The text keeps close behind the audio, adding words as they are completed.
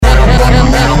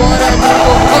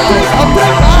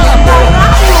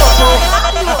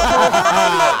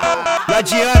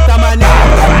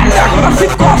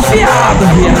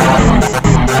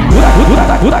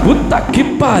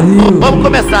pariu. Vamos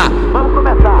começar. Vamos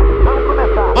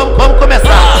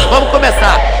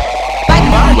começar.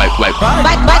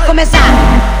 Vai começar.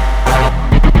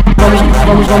 Vamos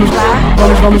lá.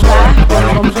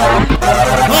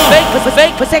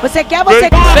 Vem, você quer? Vem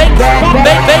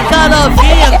cá,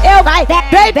 novinha. Eu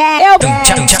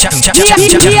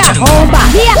arromba.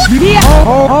 Me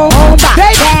arromba.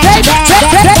 Vem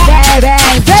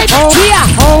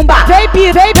arromba. Vem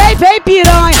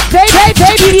piranha. Vem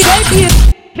piranha.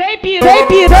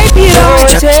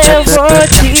 Hoje eu vou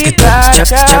te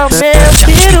tacar o meu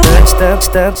tiro.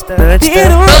 Eu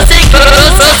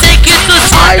sei que tu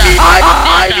sabe. Ai,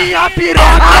 minha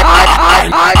piroca.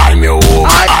 Ai, meu ovo.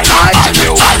 Ai,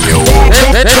 meu.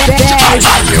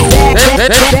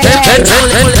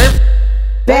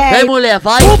 Vem, mulher,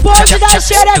 vai. O bonde da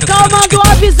Cherecão mandou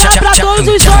avisar pra todos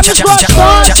os homens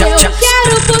gostosos. Eu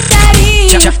quero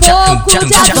putaria, um pouco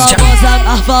de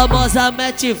A famosa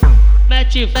mete vai.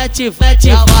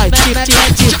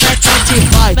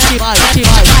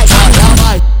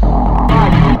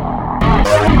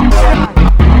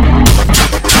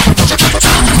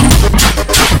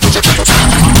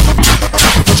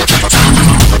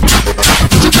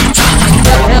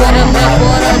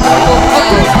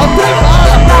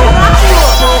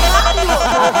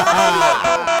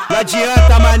 Não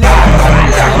adianta, mané.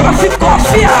 Agora ficou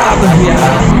afiado,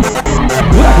 viado.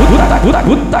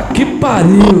 Puta que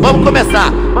pariu. Vamos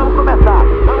começar.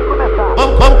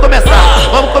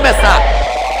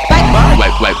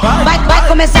 Vai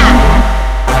começar.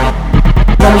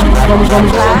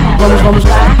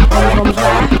 Vamos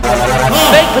lá.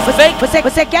 Vem, Você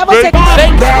quer? Vem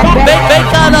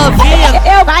cá, novinha.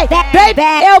 Eu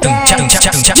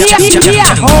me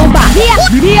arromba.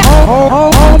 Me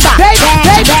arromba. Vem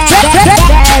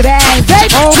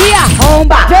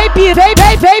arromba. Vem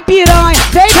piranha.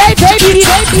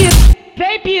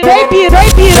 Vem piranha.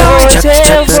 Hoje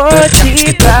eu vou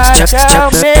te tacar o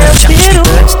meu tiro.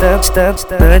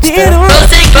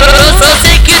 Eu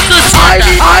sei que tu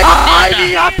sabe. Ai,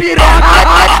 minha piroca.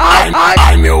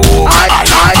 Ai, meu ovo. Ai,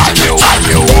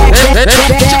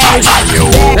 meu.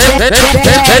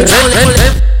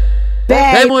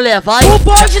 Vem, mulher, vai. O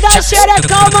bonde da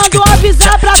Cherecão mandou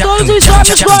avisar pra todos os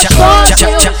homens gostosos.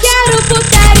 Eu quero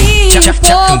putaria, um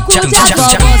pouco de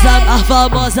A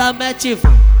famosa mete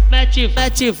vai.